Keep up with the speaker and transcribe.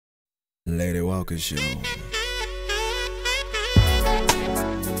Lady Walker Show.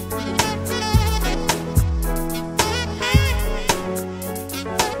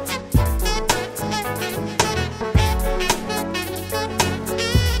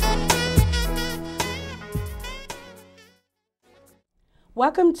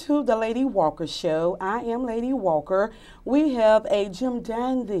 Welcome to the Lady Walker Show. I am Lady Walker. We have a Jim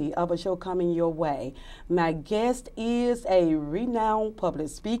Dandy of a show coming your way. My guest is a renowned public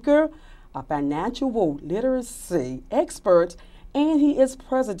speaker, a financial literacy expert, and he is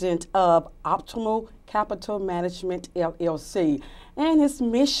president of Optimum Capital Management LLC. And his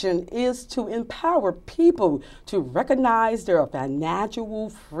mission is to empower people to recognize their financial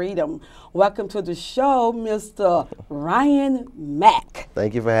freedom. Welcome to the show, Mr. Ryan Mack.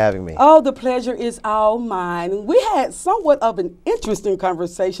 Thank you for having me. Oh, the pleasure is all mine. We had somewhat of an interesting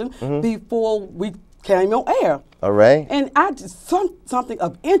conversation before we came on air. All right. And I just something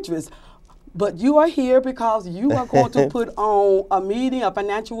of interest. But you are here because you are going to put on a meeting, a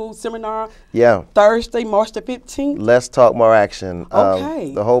financial seminar, Thursday, March the 15th. Let's talk more action.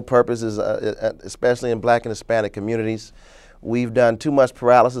 Okay. The whole purpose is, especially in Black and Hispanic communities, we've done too much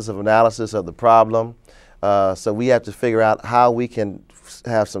paralysis of analysis of the problem. So we have to figure out how we can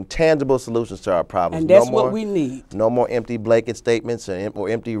have some tangible solutions to our problems. And that's what we need. No more empty blanket statements or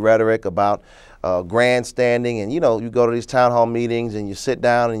empty rhetoric about grandstanding. And you know, you go to these town hall meetings and you sit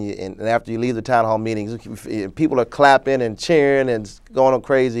down and after you leave the town hall meetings, people are clapping and cheering and going on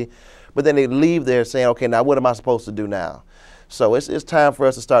crazy. But then they leave there saying, okay, now what am I supposed to do now? So it's time for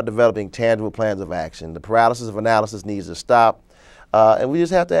us to start developing tangible plans of action. The paralysis of analysis needs to stop. And we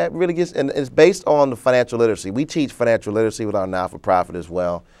just have to really get, and it's based on the financial literacy. We teach financial literacy with our not-for-profit as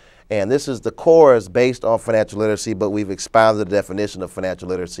well. And this is, the core is based on financial literacy, but we've expanded the definition of financial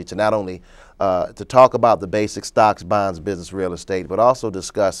literacy to not only to talk about the basic stocks, bonds, business, real estate, but also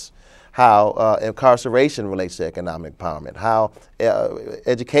discuss how incarceration relates to economic empowerment, how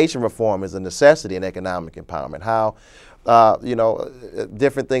education reform is a necessity in economic empowerment, how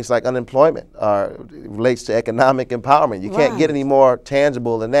different things like unemployment relates to economic empowerment. You can't get any more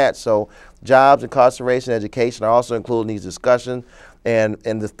tangible than that. So jobs, incarceration, education are also included in these discussions. And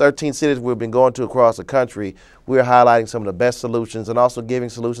in the 13 cities we've been going to across the country, we're highlighting some of the best solutions and also giving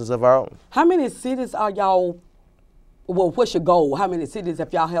solutions of our own. How many cities are y'all, well, what's your goal? How many cities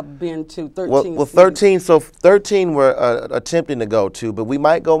have y'all have been to? 13 Well, cities? 13. So 13 we're attempting to go to, but we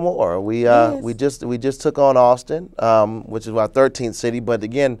might go more. We just took on Austin, which is our 13th city. But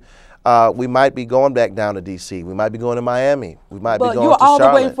again, we might be going back down to D.C. We might be going to Miami. We might be going to Charlotte. But you're all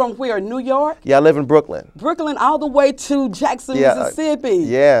the way from where? New York? Yeah, I live in Brooklyn. Brooklyn, all the way to Jackson, Mississippi.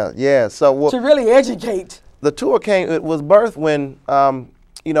 Yeah. So to really educate. The tour it was birthed when.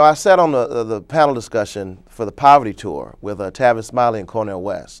 I sat on the panel discussion for the poverty tour with Tavis Smiley and Cornel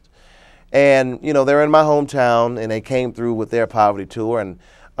West. And, they're in my hometown and they came through with their poverty tour. And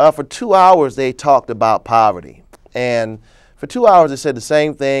for 2 hours they talked about poverty. And for 2 hours they said the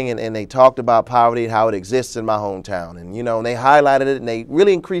same thing and they talked about poverty and how it exists in my hometown. And, and they highlighted it and they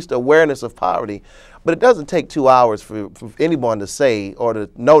really increased awareness of poverty. But it doesn't take 2 hours for anyone to say or to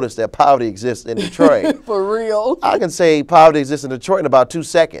notice that poverty exists in Detroit. For real. I can say poverty exists in Detroit in about 2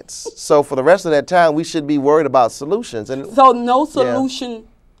 seconds. So for the rest of that time, we should be worried about solutions. And so no solution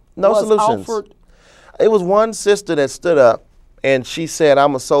was offered? It was one sister that stood up and she said,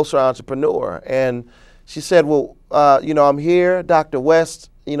 I'm a social entrepreneur. And she said, well, I'm here, Dr.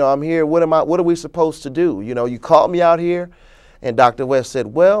 West, I'm here. What are we supposed to do? You called me out here. And Dr. West said,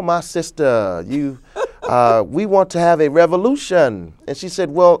 well, my sister, we want to have a revolution. And she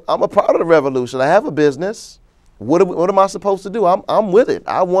said, well, I'm a part of the revolution. I have a business. What am I supposed to do? I'm with it.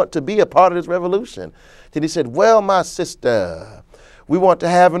 I want to be a part of this revolution. Then he said, well, my sister, we want to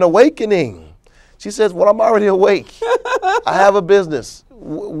have an awakening. She says, well, I'm already awake. I have a business.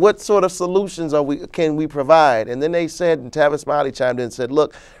 What sort of solutions can we provide? And then they said, and Tavis Smiley chimed in and said,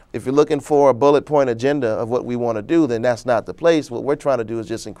 look, if you're looking for a bullet point agenda of what we want to do, then that's not the place. What we're trying to do is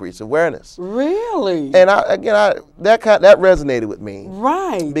just increase awareness. Really? And that resonated with me.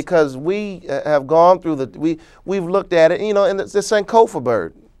 Right. Because we have gone through we've looked at it, and it's the Sankofa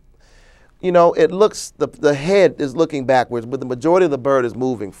bird. It looks, the head is looking backwards, but the majority of the bird is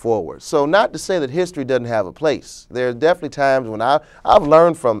moving forward. So not to say that history doesn't have a place. There are definitely times when I've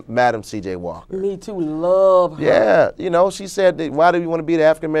learned from Madam C.J. Walker. Me too, love her. Yeah, she said, why do you want to be the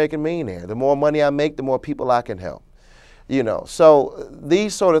African-American millionaire? The more money I make, the more people I can help. So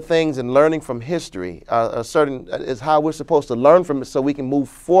these sort of things and learning from history is how we're supposed to learn from it so we can move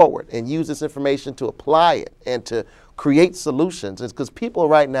forward and use this information to apply it and to create solutions. It's because people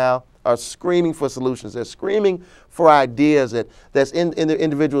right now are screaming for solutions. They're screaming for ideas that's in the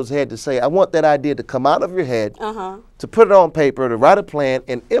individual's head to say, I want that idea to come out of your head, to put it on paper, to write a plan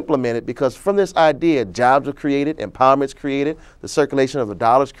and implement it, because from this idea, jobs are created, empowerment's created, the circulation of the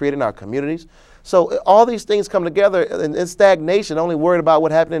dollars created in our communities. So all these things come together, and in stagnation, only worried about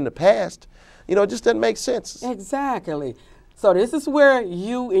what happened in the past, you know, it just doesn't make sense. Exactly. So this is where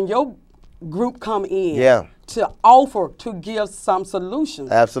you and your group come in. Yeah. To offer to give some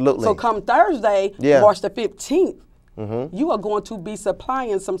solutions. Absolutely. So come Thursday, March the 15th, you are going to be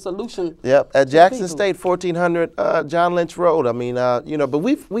supplying some solutions. Yep, at Jackson State, 1400 John Lynch Road. I mean, you know, but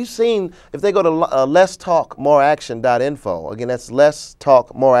we've seen, if they go to lesstalkmoreaction.info, again, that's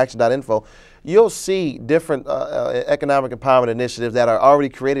lesstalkmoreaction.info, you'll see different economic empowerment initiatives that are already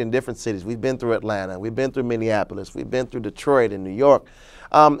created in different cities. We've been through Atlanta, we've been through Minneapolis, we've been through Detroit and New York.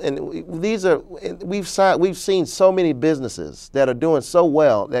 And these are, we've seen so many businesses that are doing so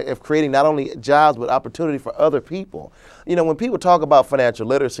well of creating not only jobs but opportunity for other people. You know, when people talk about financial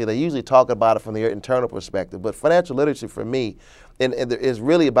literacy, they usually talk about it from their internal perspective. But financial literacy for me is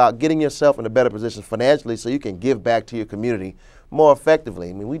really about getting yourself in a better position financially so you can give back to your community more effectively.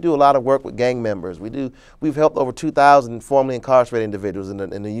 I mean, we do a lot of work with gang members. We've helped over 2,000 formerly incarcerated individuals in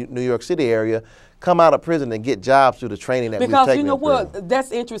the New York City area come out of prison and get jobs through the training that we've taken. Because you know what,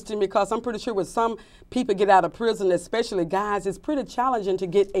 that's interesting, because I'm pretty sure when some people get out of prison, especially guys, it's pretty challenging to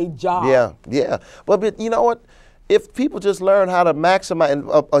get a job. Yeah, yeah. But you know what? If people just learn how to maximize, and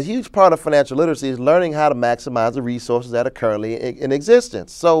a huge part of financial literacy is learning how to maximize the resources that are currently in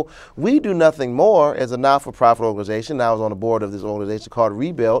existence. So we do nothing more as a not-for-profit organization. I was on the board of this organization called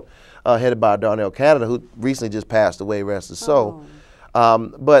Rebuild, headed by Darnell Canada, who recently just passed away, rest his soul.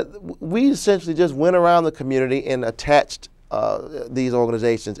 But we essentially just went around the community and attached these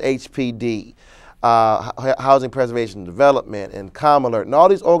organizations, HPD, Housing Preservation and Development, and ComAlert, and all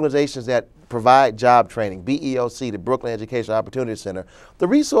these organizations that provide job training, BEOC, the Brooklyn Educational Opportunity Center. The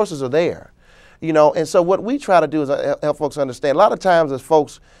resources are there, you know, and so what we try to do is help folks understand. A lot of times as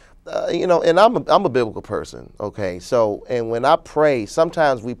folks, you know, and I'm a biblical person, okay, so, and when I pray,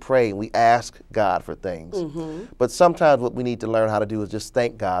 sometimes we pray and we ask God for things, but sometimes what we need to learn how to do is just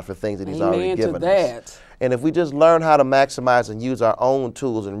thank God for things that He's already given us. And if we just learn how to maximize and use our own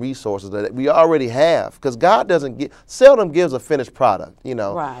tools and resources that we already have, because God seldom gives a finished product, you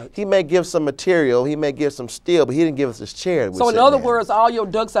know. Right. He may give some material, He may give some steel, but He didn't give us His chair. So in other words, all your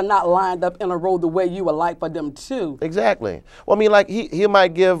ducks are not lined up in a row the way you would like for them to. Exactly. Well, I mean, like He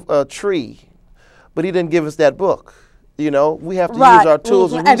might give a tree, but He didn't give us that book. You know, we have to use our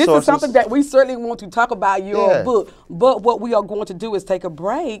tools and resources. And this is something that we certainly want to talk about your book. But what we are going to do is take a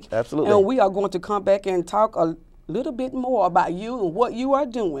break. Absolutely. And we are going to come back and talk a little bit more about you and what you are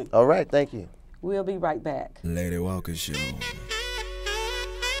doing. All right, thank you. We'll be right back. Lady Walker Show.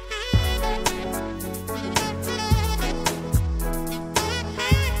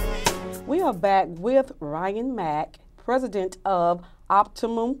 We are back with Ryan Mack, president of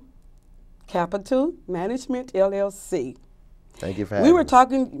Optimum Capital Management, LLC. Thank you for having me. We were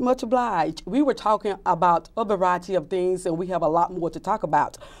talking, much obliged, we were talking about a variety of things, and we have a lot more to talk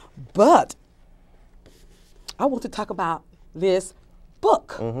about. But I want to talk about this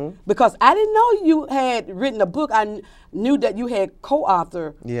book, because I didn't know you had written a book. I knew that you had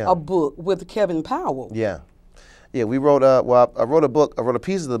co-authored a book with Kevin Powell. Yeah. Yeah, we wrote, well, I wrote a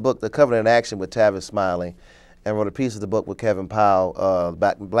piece of the book, The Covenant in Action with Tavis Smiley, and wrote a piece of the book with Kevin Powell,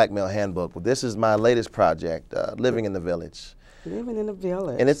 Black Male Handbook. Well, this is my latest project, Living in the Village. Living in the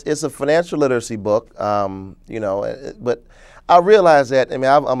Village. And it's a financial literacy book, you know, but I realized that, I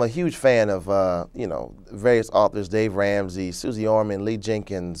mean, I'm a huge fan of, you know, various authors, Dave Ramsey, Susie Orman, Lee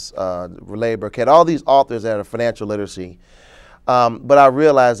Jenkins, Renee Burkett, all these authors that are financial literacy. But I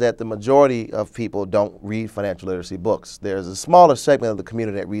realize that the majority of people don't read financial literacy books. There's a smaller segment of the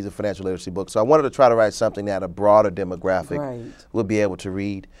community that reads a financial literacy book. So I wanted to try to write something that a broader demographic would be able to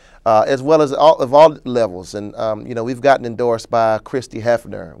read, as well as all levels. And, you know, we've gotten endorsed by Christy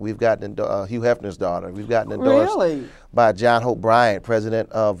Hefner. We've gotten Hugh Hefner's daughter. We've gotten endorsed by John Hope Bryant,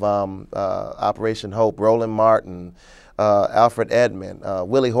 president of Operation Hope, Roland Martin, Alfred Edmond,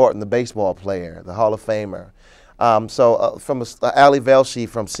 Willie Horton, the baseball player, the Hall of Famer. From Ali Velshi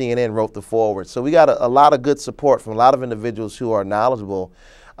from CNN wrote the foreword. So we got a lot of good support from a lot of individuals who are knowledgeable.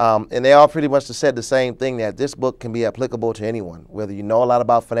 And they all pretty much said the same thing, that this book can be applicable to anyone, whether you know a lot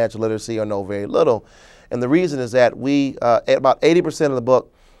about financial literacy or know very little. And the reason is that about 80% of the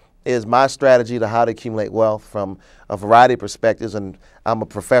book is my strategy to how to accumulate wealth from a variety of perspectives. And I'm a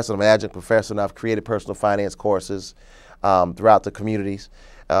professor, I'm an adjunct professor, and I've created personal finance courses throughout the communities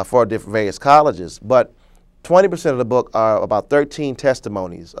for various colleges. But 20% of the book are about 13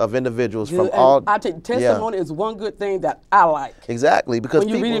 testimonies of individuals from all. I think testimony is one good thing that I like. Exactly, because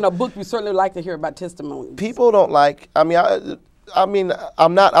when you're reading a book, you certainly like to hear about testimonies. People don't like. I mean,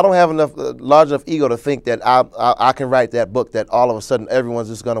 I'm not. I don't have enough large enough ego to think that I can write that book that all of a sudden everyone's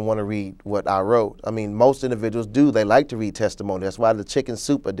just going to want to read what I wrote. I mean, most individuals do. They like to read testimony. That's why the chicken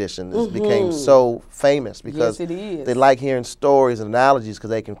soup edition became so famous, because yes, it is. They like hearing stories and analogies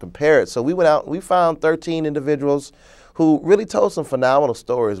because they can compare it. So we went out. We found 13 individuals who really told some phenomenal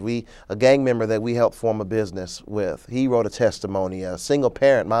stories. A gang member that we helped form a business with, he wrote a testimony. A single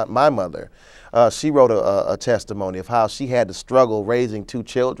parent, my mother, she wrote a testimony of how she had to struggle raising 2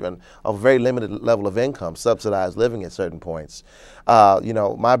 children of a very limited level of income, subsidized living at certain points. You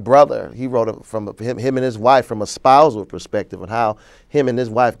know, my brother, he wrote it from him and his wife from a spousal perspective, and how him and his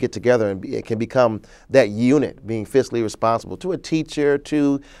wife get together and it can become that unit, being fiscally responsible, to a teacher,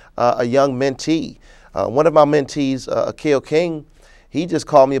 to a young mentee. One of my mentees, Akil King, he just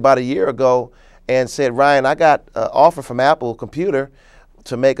called me about a year ago and said, Ryan, I got an offer from Apple Computer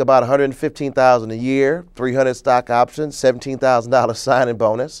to make about $115,000 a year, 300 stock options, $17,000 signing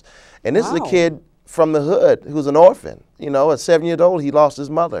bonus. And this is a kid from the hood who's an orphan. You know, at 7 years old, he lost his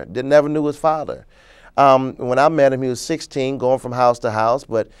mother, never knew his father. When I met him, he was 16, going from house to house,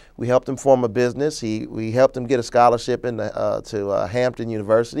 but we helped him form a business. We helped him get a scholarship to Hampton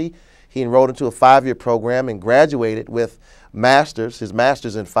University. He enrolled into a 5-year program and graduated with his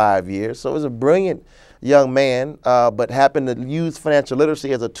master's in 5 years. So he was a brilliant young man, but happened to use financial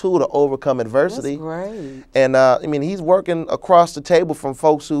literacy as a tool to overcome adversity. That's great. And I mean, he's working across the table from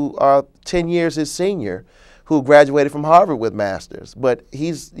folks who are 10 years his senior, who graduated from Harvard with masters. But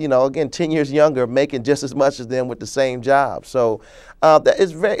he's, you know, again, 10 years younger, making just as much as them with the same job. So that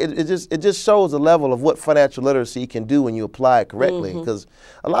is it just shows the level of what financial literacy can do when you apply it correctly. Because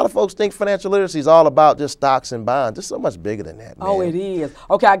a lot of folks think financial literacy is all about just stocks and bonds. It's so much bigger than that, man. Oh, it is.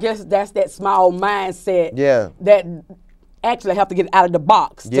 Okay, I guess that's that small mindset that actually have to get out of the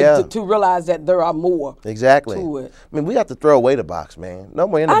box to realize that there are more to it. I mean, we have to throw away the box, man. No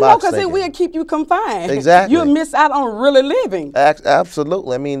more in the box. I know, because it will keep you confined. Exactly. You'll miss out on really living.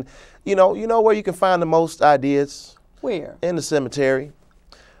 Absolutely. I mean, you know where you can find the most ideas? Where? In the cemetery.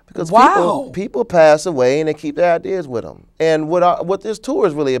 Because people pass away and they keep their ideas with them. And what this tour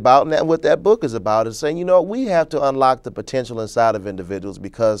is really about, and what that book is about, is saying, you know, we have to unlock the potential inside of individuals,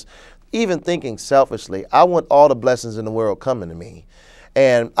 because even thinking selfishly, I want all the blessings in the world coming to me.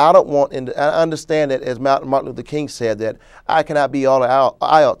 And I don't want, and I understand that, as Martin Luther King said, that I cannot be all that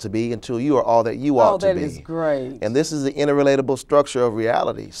I ought to be until you are all that you ought to be. Oh, that is great. And this is the interrelatable structure of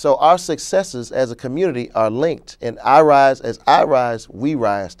reality. So our successes as a community are linked. And as I rise, we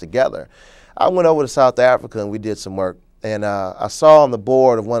rise together. I went over to South Africa and we did some work. And I saw on the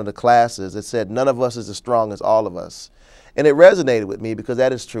board of one of the classes, it said, none of us is as strong as all of us. And it resonated with me, because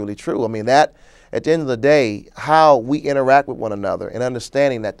that is truly true. I mean, that, at the end of the day, how we interact with one another and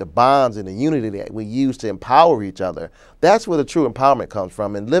understanding that the bonds and the unity that we use to empower each other, that's where the true empowerment comes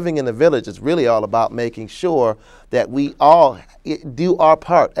from. And living in the village is really all about making sure that we all do our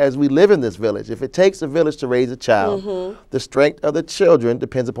part as we live in this village. If it takes a village to raise a child, the strength of the children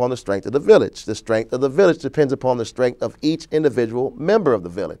depends upon the strength of the village. The strength of the village depends upon the strength of each individual member of the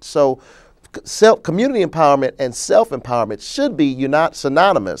village. So community empowerment and self-empowerment should be not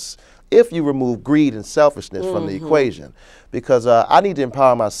synonymous if you remove greed and selfishness from the equation. Because I need to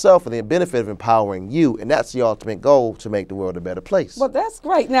empower myself for the benefit of empowering you, and that's the ultimate goal, to make the world a better place. Well, that's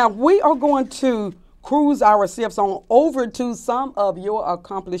great. Now, we are going to cruise ourselves on over to some of your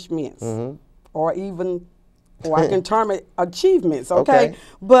accomplishments, or I can term it achievements, okay?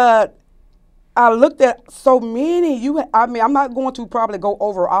 But I looked at so many. I mean, I'm not going to probably go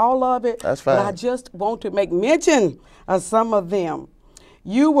over all of it. That's fine. But I just want to make mention of some of them.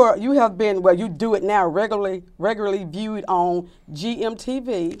 You have been, well, you do it now, regularly viewed on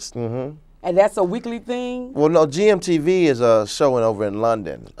GMTV. And that's a weekly thing? Well, no, GMTV is showing over in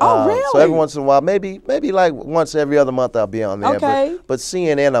London. Oh, really? So every once in a while, maybe like once every other month I'll be on there. Okay. But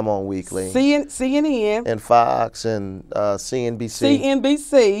CNN I'm on weekly. CNN. And Fox and CNBC.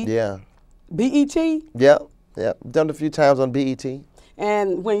 CNBC. Yeah. BET? Yep. Done it a few times on BET.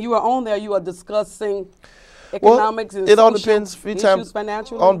 And when you are on there, you are discussing economics and it all depends. Issues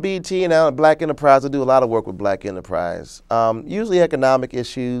financially? On BT and Black Enterprise, I do a lot of work with Black Enterprise. Usually economic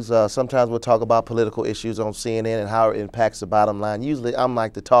issues. Sometimes we'll talk about political issues on CNN and how it impacts the bottom line. Usually I'm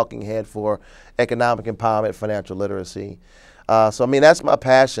like the talking head for economic empowerment, financial literacy. So I mean, that's my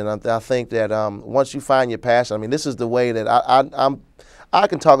passion. I think that once you find your passion, I mean, this is the way that I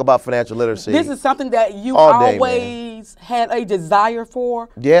can talk about financial literacy. This is something that you all day, always had a desire for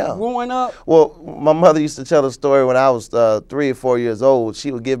growing up? Well, my mother used to tell a story when I was 3 or 4 years old.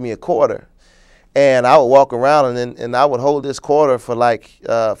 She would give me a quarter. And I would walk around and I would hold this quarter for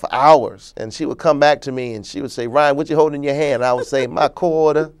for hours. And she would come back to me and she would say, Ryan, what you holding in your hand? And I would say, my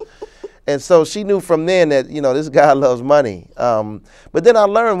quarter. And so she knew from then that, this guy loves money. But then I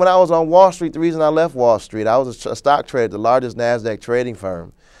learned when I was on Wall Street, the reason I left Wall Street, I was a stock trader, the largest NASDAQ trading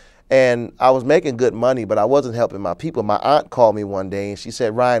firm. And I was making good money, but I wasn't helping my people. My aunt called me one day and she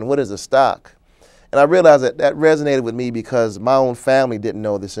said, Ryan, what is a stock? And I realized that resonated with me because my own family didn't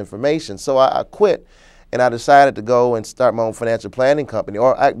know this information. So I quit and I decided to go and start my own financial planning company.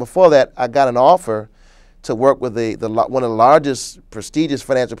 Before that, I got an offer to work with one of the largest prestigious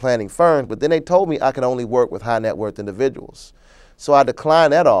financial planning firms, but then they told me I could only work with high net worth individuals. So I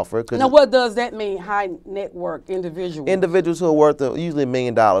declined that offer. Now, what does that mean, high net worth individuals? Individuals who are worth usually $1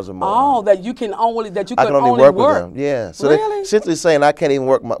 million or more. Oh, that you can only I can only work with them. Yeah. So really? They're essentially saying I can't even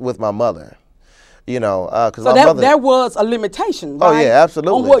work with my mother. Because so there was a limitation, right? Oh yeah,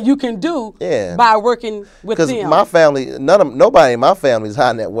 absolutely. On what you can do by working with them. Because my family, nobody in my family is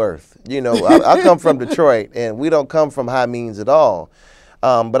high net worth. I come from Detroit, and we don't come from high means at all.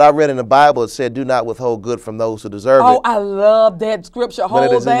 But I read in the Bible it said, "Do not withhold good from those who deserve it." Oh, I love that scripture. Hold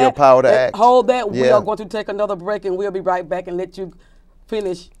when it is that. In your power to act. Hold that. Yeah. We are going to take another break, and we'll be right back and let you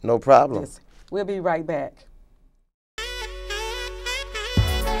finish. No problem. This. We'll be right back.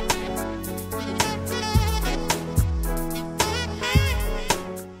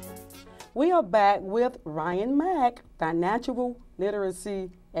 We are back with Ryan Mack, financial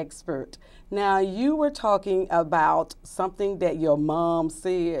literacy expert. Now, you were talking about something that your mom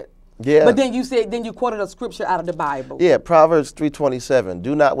said. Yeah. But then you quoted a scripture out of the Bible. Yeah, Proverbs 3:27.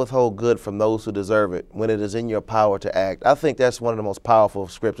 Do not withhold good from those who deserve it when it is in your power to act. I think that's one of the most powerful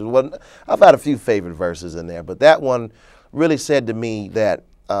scriptures. Well, I've had a few favorite verses in there, but that one really said to me that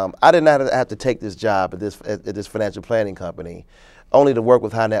I did not have to take this job at this financial planning company only to work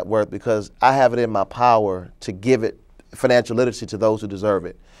with high net worth, because I have it in my power to give it financial literacy to those who deserve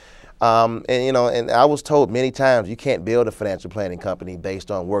it. And I was told many times you can't build a financial planning company based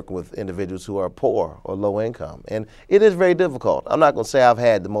on working with individuals who are poor or low income, and it is very difficult. I'm not going to say I've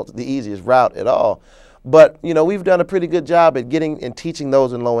had the easiest route at all, but we've done a pretty good job at getting and teaching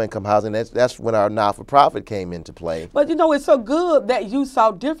those in low income housing. That's when our not-for-profit came into play. But it's so good that you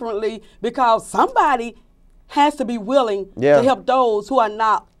saw differently, because somebody has to be willing to help those who are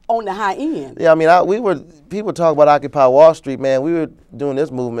not on the high end. Yeah, I mean, people talk about Occupy Wall Street, man. We were doing this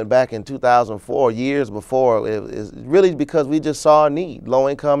movement back in 2004, years before. It's really because we just saw a need,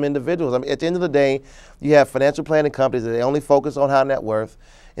 low-income individuals. I mean, at the end of the day, you have financial planning companies that they only focus on high net worth.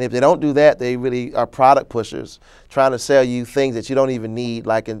 And if they don't do that, they really are product pushers, trying to sell you things that you don't even need,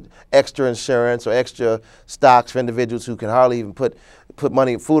 like extra insurance or extra stocks for individuals who can hardly even put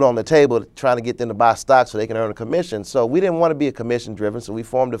food on the table, trying to get them to buy stocks so they can earn a commission. So we didn't want to be a commission-driven, so we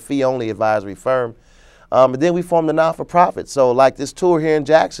formed a fee-only advisory firm. And then we formed a not-for-profit. So like this tour here in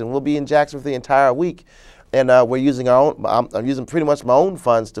Jackson, we'll be in Jackson for the entire week. And we're using our own, I'm using pretty much my own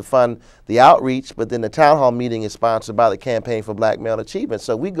funds to fund the outreach, but then the town hall meeting is sponsored by the Campaign for Black Male Achievement.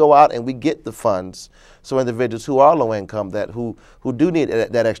 So we go out and we get the funds so individuals who are low income, who do need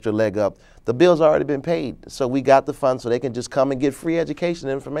that extra leg up, the bill's already been paid. So we got the funds so they can just come and get free education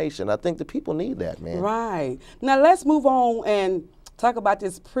and information. I think the people need that, man. Right. Now let's move on and talk about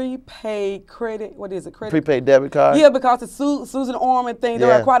this prepaid credit. What is it? Prepaid debit card? Yeah, because the Susan Orman thing,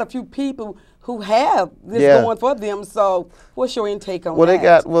 there are quite a few people who have this going for them. So what's your intake on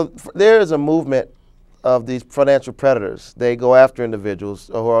that? There is a movement of these financial predators. They go after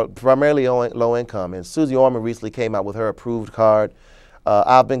individuals who are primarily low income. And Susie Orman recently came out with her approved card.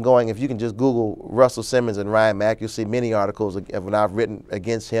 I've been going, if you can just Google Russell Simmons and Ryan Mack, you'll see many articles when I've written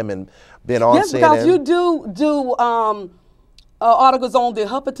against him and been on CNN. Yes, because you do articles on the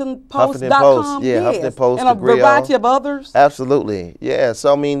HuffingtonPost.com. Huffington Post, and a variety of others. Absolutely, yeah.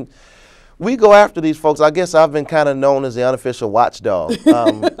 So I mean, we go after these folks. I guess I've been kind of known as the unofficial watchdog.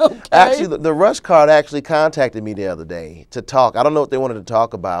 Okay. Actually, the Rush Card actually contacted me the other day to talk. I don't know what they wanted to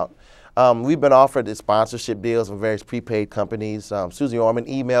talk about. We've been offered the sponsorship deals from various prepaid companies. Susie Orman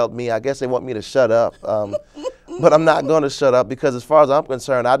emailed me. I guess they want me to shut up. But I'm not going to shut up, because as far as I'm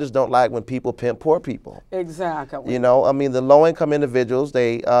concerned, I just don't like when people pimp poor people. Exactly. I mean, the low-income individuals,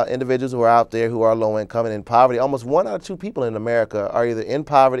 individuals who are out there who are low-income and in poverty, almost 1 out of 2 people in America are either in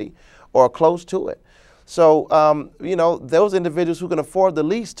poverty or close to it. So, you know, those individuals who can afford the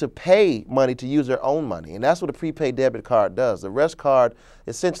least to pay money to use their own money. And that's what a prepaid debit card does. The Rest card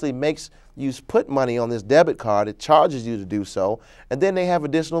essentially makes you put money on this debit card. It charges you to do so. And then they have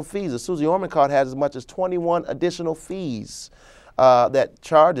additional fees. The Susie Orman card has as much as 21 additional fees that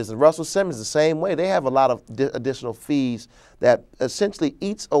charges. And Russell Simmons the same way. They have a lot of additional fees that essentially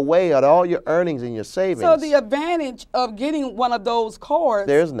eats away at all your earnings and your savings. So the advantage of getting one of those cards.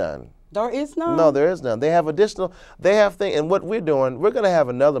 There's none. There is none? No, there is none. They have additional, and what we're doing, we're going to have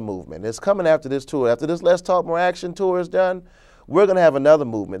another movement. It's coming after this tour. After this Let's Talk More Action tour is done, we're going to have another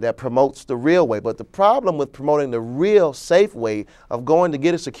movement that promotes the real way. But the problem with promoting the real safe way of going to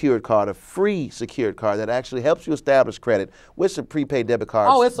get a secured card, a free secured card that actually helps you establish credit, which the prepaid debit cards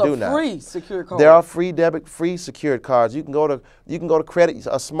do now. Oh, it's a free secured card. There are free secured cards. You can go to credit,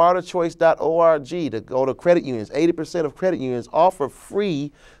 smarterchoice.org to go to credit unions. 80% of credit unions offer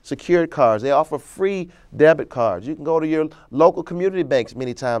free secured cards. They offer free debit cards. You can go to your local community banks,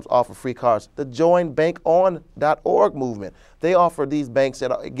 many times offer free cards. The joinbankon.org movement, they offer these banks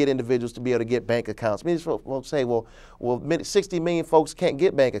that get individuals to be able to get bank accounts. Many folks say, well, 60 million folks can't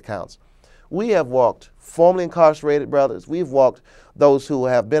get bank accounts. We have walked formerly incarcerated brothers. We've walked those who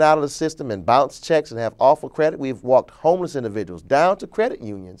have been out of the system and bounced checks and have awful credit. We've walked homeless individuals down to credit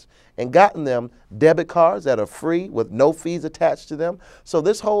unions and gotten them debit cards that are free with no fees attached to them. So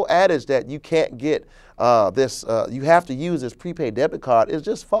this whole adage that you can't get you have to use this prepaid debit card is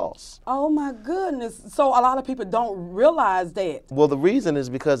just false. Oh my goodness. So a lot of people don't realize that. Well, the reason is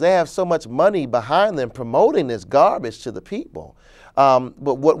because they have so much money behind them promoting this garbage to the people. But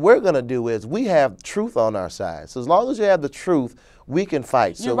what we're going to do is we have truth on our side. So as long as you have the truth, we can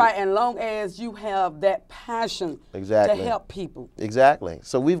fight. You're right, and long as you have that passion to help people. Exactly.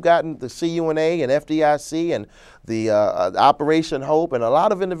 So we've gotten the CUNA and FDIC and the Operation Hope and a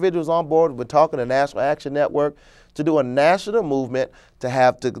lot of individuals on board. We're talking to National Action Network to do a national movement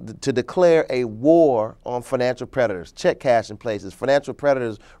to declare a war on financial predators, check cashing places, financial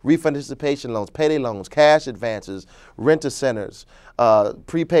predators, refund anticipation loans, payday loans, cash advances, rent-a centers,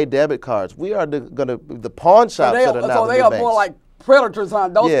 prepaid debit cards. We are the pawn shops that are now so they are more like predators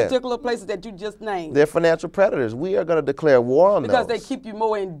on those particular places that you just named. They're financial predators. We are going to declare war on because those. They keep you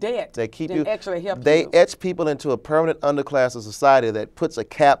more in debt than actually help you. They etch people into a permanent underclass of society that puts a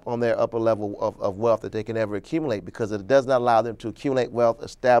cap on their upper level of wealth that they can ever accumulate because it does not allow them to accumulate wealth,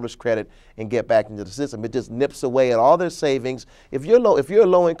 establish credit, and get back into the system. It just nips away at all their savings. If you're a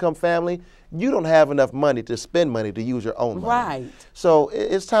low-income family, you don't have enough money to spend money to use your own money. Right. So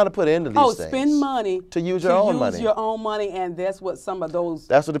it's time to put an end to these things. Spend money to use your own money. To use your own money, and that's what some of those.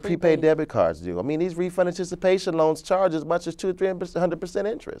 That's what the prepaid debit cards do. I mean, these refund anticipation loans charge as much as 200 or 300%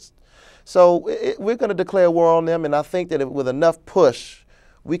 interest. So we're going to declare war on them, and I think that with enough push,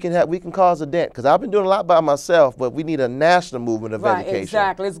 we can cause a dent. Because I've been doing a lot by myself, but we need a national movement of education. Right,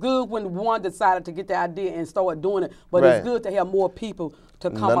 exactly. It's good when one decided to get the idea and start doing it, but it's good to have more people to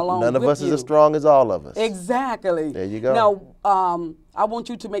come along. None of us is as strong as all of us. Exactly. There you go. Now, I want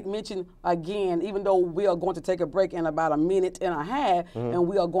you to make mention again, even though we are going to take a break in about a minute and a half, and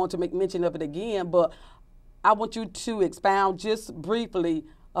we are going to make mention of it again, but I want you to expound just briefly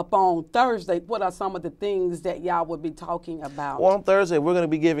upon Thursday. What are some of the things that y'all would be talking about? Well, on Thursday, we're going to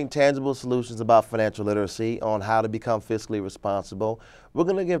be giving tangible solutions about financial literacy, on how to become fiscally responsible. We're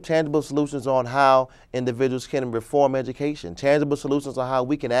going to give tangible solutions on how individuals can reform education, tangible solutions on how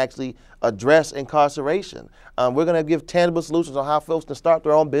we can actually address incarceration. We're going to give tangible solutions on how folks can start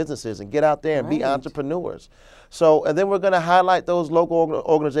their own businesses and get out there and be entrepreneurs. So, and then we're going to highlight those local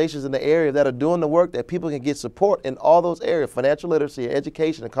organizations in the area that are doing the work that people can get support in all those areas: financial literacy,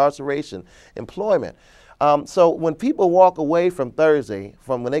 education, incarceration, employment. So when people walk away from Thursday,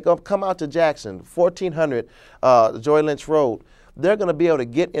 from when they come out to Jackson, 1400 Joy Lynch Road, they're going to be able to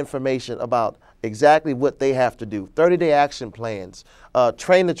get information about exactly what they have to do, 30-day action plans,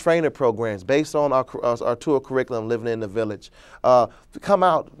 train-the-trainer programs based on our tour curriculum, Living in the Village. Come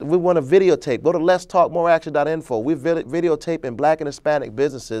out. We want to videotape. Go to letstalkmoreaction.info. We're videotaping Black and Hispanic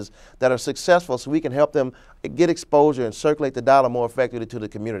businesses that are successful so we can help them get exposure and circulate the dollar more effectively to the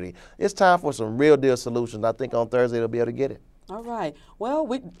community. It's time for some real deal solutions. I think on Thursday they'll be able to get it. All right. Well,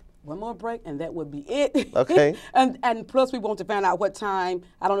 one more break, and that would be it. Okay. and plus, we want to find out what time.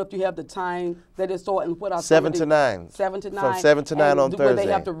 I don't know if you have the time that it's starting. What are 7 to 9. 7 to 9. From 7 to 9 on Thursday. Will they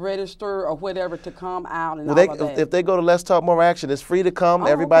have to register or whatever to come out and all of that? If they go to Let's Talk More Action, it's free to come.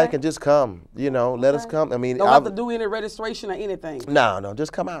 Everybody can just come. You know, let us come. I mean, don't have to do any registration or anything. No,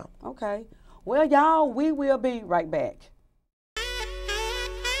 just come out. Okay. Well, y'all, we will be right back.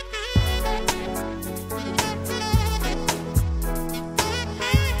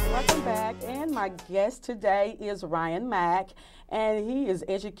 My guest today is Ryan Mack, and he is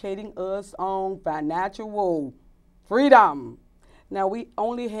educating us on financial freedom. Now, we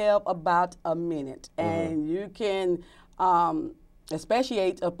only have about a minute, and you can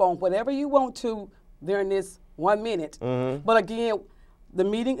expatiate upon whatever you want to during this 1 minute. But again, the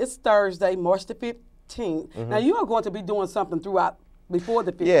meeting is Thursday, March the 15th. Now, you are going to be doing something throughout before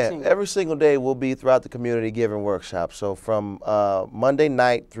the 15th. Yeah, every single day we'll be throughout the community giving workshops. So from Monday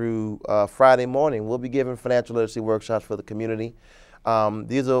night through Friday morning, we'll be giving financial literacy workshops for the community.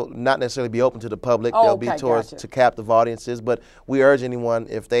 These will not necessarily be open to the public. They'll be towards to captive audiences, but we urge anyone,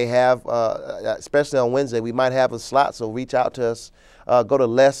 if they have, especially on Wednesday, we might have a slot, so reach out to us. Go to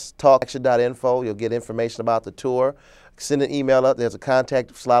letstalkaction.info. You'll get information about the tour. Send an email up. There's a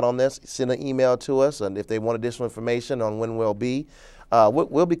contact slot on this. Send an email to us, and if they want additional information on when we'll be.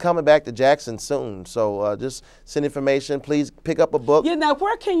 We'll be coming back to Jackson soon, so just send information. Please pick up a book. Yeah, now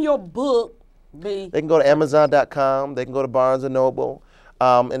where can your book be? They can go to Amazon.com. They can go to Barnes & Noble.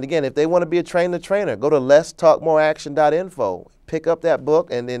 And again, if they want to be a trainer, go to letstalkmoreaction.info. Pick up that book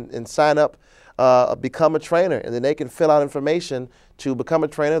and sign up, become a trainer, and then they can fill out information to become a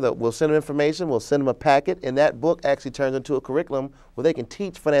trainer. That we'll send them information. We'll send them a packet, and that book actually turns into a curriculum where they can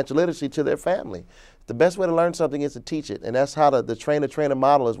teach financial literacy to their family. The best way to learn something is to teach it, and that's how the trainer-trainer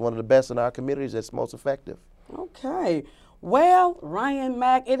model is one of the best in our communities. That's most effective. Okay. Well, Ryan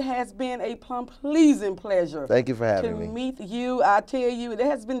Mack, it has been a pleasing pleasure. Thank you for having me. To meet you. I tell you, it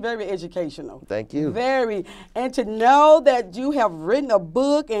has been very educational. Thank you. Very. And to know that you have written a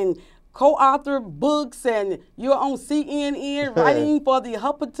book and co-author books, and you're on CNN writing for the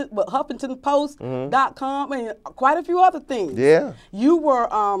HuffingtonPost.com and quite a few other things. Yeah. You were,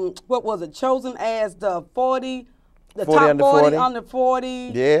 what was it, chosen as the 40 top 40 under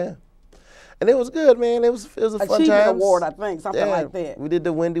 40. Yeah. And it was good, man. It was a fun time. Achievement Award, I think, something like that. We did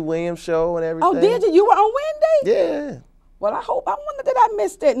the Wendy Williams show and everything. Oh, did you? You were on Wendy? Yeah. Well, I wonder did I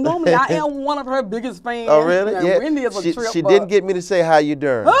miss that. Normally, I am one of her biggest fans. Oh, really? And yeah. Wendy is a trip. She didn't get me to say how you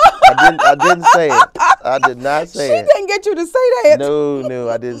doing. I didn't say it. I did not say it. She didn't get you to say that. No,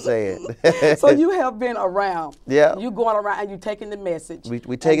 I didn't say it. So you have been around. Yeah. You going around and you taking the message.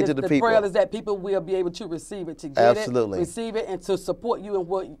 We take it to the people. The prayer is that people will be able to receive it, to get Absolutely. it, receive it, and to support you and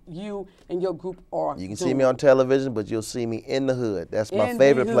what you and your group are You can doing. see me on television, but you'll see me in the hood. That's my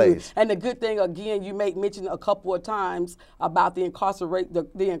favorite place. And the good thing, again, you make mention a couple of times about the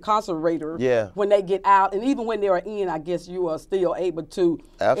incarcerator when they get out, and even when they are in, I guess you are still able to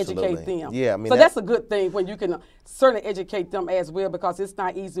educate them. Yeah, I mean, so that's a good thing when you can certainly educate them as well, because it's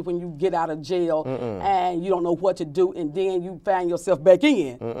not easy when you get out of jail and you don't know what to do, and then you find yourself back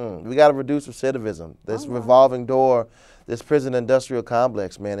in. We got to reduce recidivism. This revolving door, this prison industrial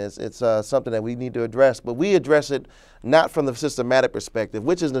complex, man, it's something that we need to address. But we address it not from the systematic perspective,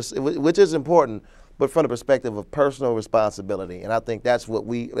 which is important, but from the perspective of personal responsibility. And I think that's what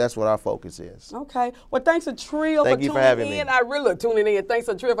our focus is. Okay. Well, thanks a Trill for tuning in. I really tuning in. Thanks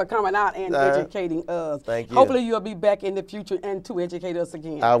a Trill for coming out and educating us. Thank you. Hopefully you'll be back in the future and to educate us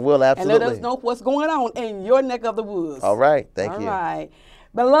again. I will, absolutely. And let us know what's going on in your neck of the woods. All right. Thank you. All right.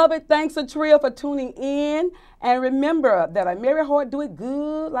 Beloved, thanks a Trill for tuning in. And remember that a merry heart do it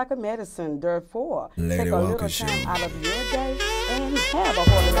good like a medicine. Therefore, take a little time out of your day and have a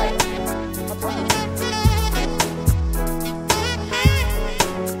holy life.